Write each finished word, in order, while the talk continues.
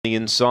the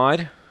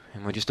inside,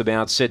 and we're just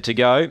about set to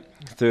go.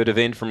 Third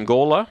event from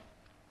Gawler.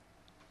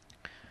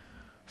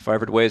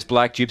 Favourite wears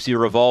black. Gypsy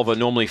Revolver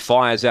normally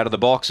fires out of the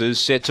boxes.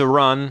 Set to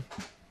run.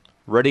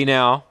 Ready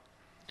now.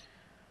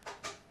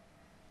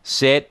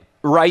 Set.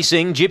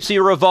 Racing. Gypsy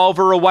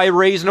Revolver away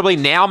reasonably.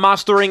 Now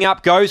mustering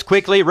up. Goes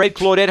quickly. Red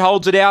Claudette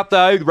holds it out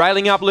though.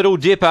 Railing up Little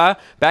Dipper.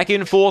 Back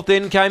in fourth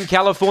then came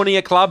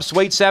California Club.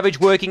 Sweet Savage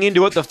working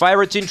into it. The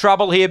favourites in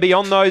trouble here.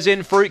 Beyond those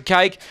in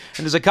Fruitcake.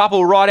 And there's a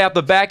couple right out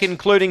the back,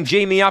 including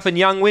G Me Up and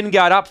Young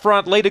Wingard. Up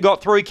front, leader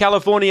got through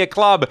California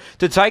Club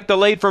to take the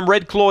lead from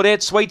Red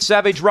Claudette. Sweet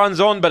Savage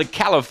runs on, but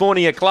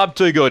California Club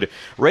too good.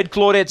 Red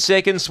Claudette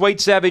second. Sweet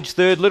Savage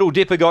third. Little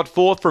Dipper got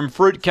fourth from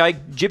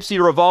Fruitcake.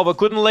 Gypsy Revolver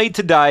couldn't lead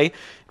today.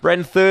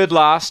 Ran third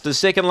last. The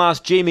second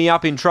last, G Me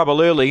Up in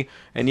trouble early,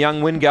 and Young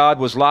Wingard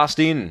was last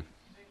in.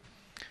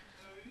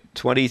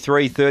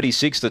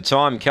 23.36 the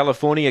time.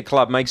 California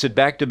Club makes it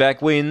back-to-back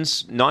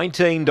wins.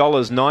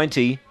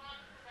 $19.90.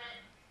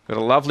 Got a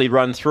lovely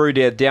run through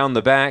there down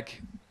the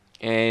back,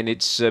 and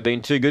it's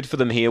been too good for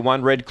them here.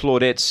 One Red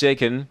Claudette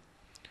second,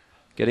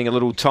 getting a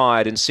little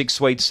tired, and six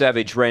Sweet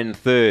Savage ran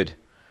third.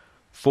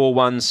 4,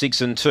 1,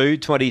 6 and 2.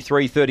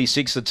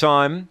 23.36 the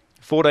time.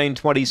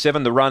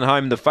 14.27 the run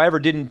home. The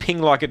favourite didn't ping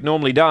like it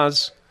normally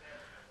does.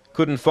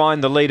 Couldn't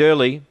find the lead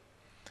early.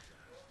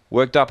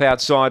 Worked up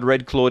outside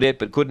Red Claudette,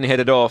 but couldn't head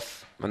it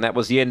off. And that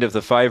was the end of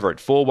the favourite.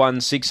 4,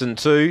 1, 6 and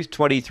 2.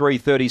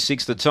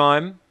 23.36 the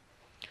time.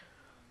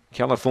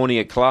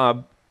 California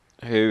Club,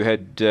 who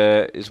had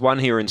is won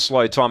here in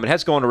slow time. It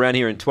has gone around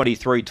here in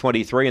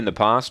 23.23 in the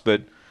past,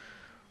 but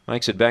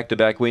makes it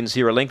back-to-back wins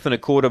here. A length and a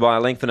quarter by a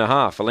length and a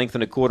half. A length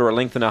and a quarter, a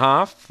length and a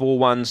half. 4,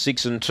 1,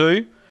 6 and 2.